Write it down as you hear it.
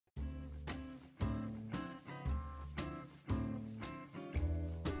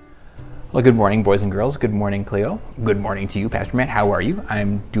Well, good morning, boys and girls. Good morning, Cleo. Good morning to you, Pastor Matt. How are you?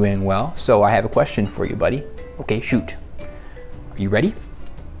 I'm doing well. So I have a question for you, buddy. Okay, shoot. Are you ready?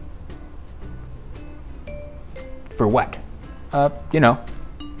 For what?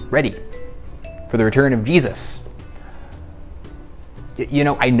 Ready. For the return of Jesus.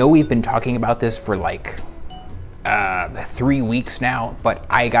 I know we've been talking about this for like 3 weeks now, but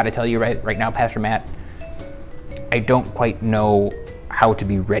I gotta tell you right now, Pastor Matt, I don't quite know how to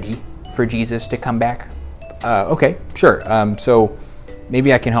be ready for Jesus to come back. Okay, sure. So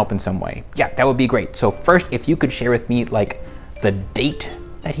maybe I can help in some way. Yeah, that would be great. So first, if you could share with me like the date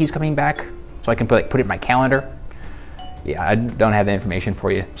that he's coming back, so I can put it in my calendar. Yeah, I don't have the information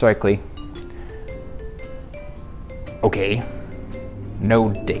for you. Sorry, Cleo. Okay, no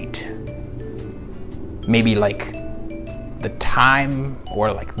date. Maybe like the time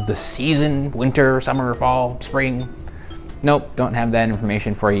or like the season, winter, summer, fall, spring. Nope, don't have that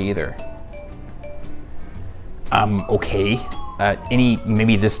information for you either. Okay.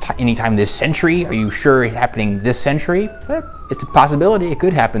 Anytime this century? Are you sure it's happening this century? It's a possibility. It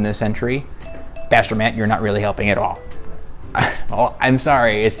could happen this century. Pastor Matt, you're not really helping at all. Well, I'm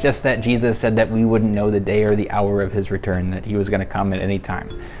sorry. It's just that Jesus said that we wouldn't know the day or the hour of his return, that he was going to come at any time.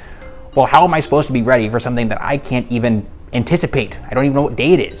 Well, how am I supposed to be ready for something that I can't even anticipate? I don't even know what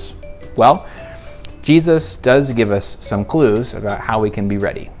day it is. Well, Jesus does give us some clues about how we can be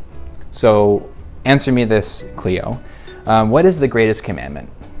ready. So answer me this, Cleo. What is the greatest commandment?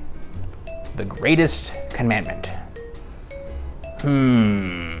 The greatest commandment.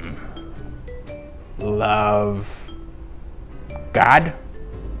 Love God?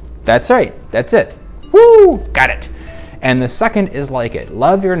 That's right. That's it. Woo! Got it. And the second is like it.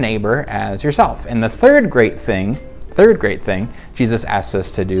 Love your neighbor as yourself. And the third great thing Jesus asks us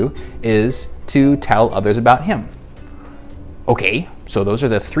to do is to tell others about him. Okay, so those are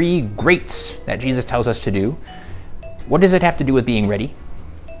the three greats that Jesus tells us to do. What does it have to do with being ready?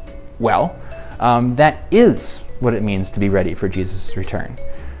 Well, that is what it means to be ready for Jesus' return.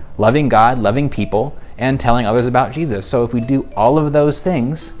 Loving God, loving people, and telling others about Jesus. So if we do all of those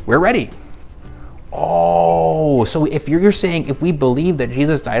things, we're ready. Oh, so if you're saying if we believe that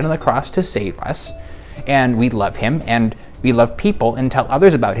Jesus died on the cross to save us, and we love him, and we love people, and tell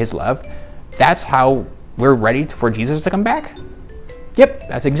others about his love, that's how we're ready for Jesus to come back? Yep,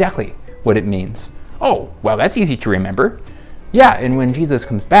 that's exactly what it means. Oh, well, that's easy to remember. Yeah, and when Jesus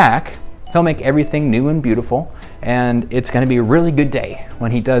comes back, he'll make everything new and beautiful, and it's going to be a really good day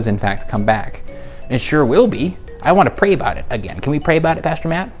when he does, in fact, come back. It sure will be. I want to pray about it again. Can we pray about it, Pastor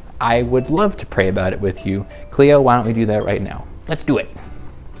Matt? I would love to pray about it with you. Cleo, why don't we do that right now? Let's do it.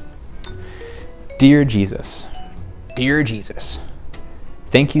 Dear Jesus,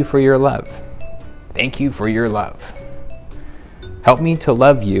 thank you for your love. Thank you for your love. Help me to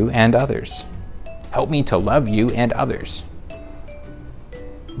love you and others. Help me to love you and others.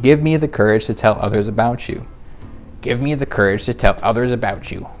 Give me the courage to tell others about you. Give me the courage to tell others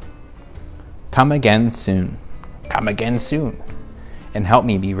about you. Come again soon. Come again soon. And help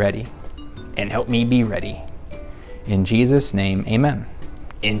me be ready. And help me be ready. In Jesus' name, amen.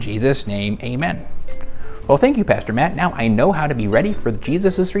 In Jesus' name, amen. Well, thank you, Pastor Matt. Now I know how to be ready for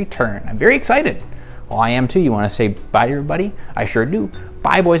Jesus' return. I'm very excited. Well, I am too. You want to say bye to everybody? I sure do.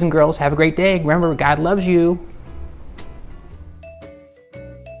 Bye, boys and girls. Have a great day. Remember, God loves you.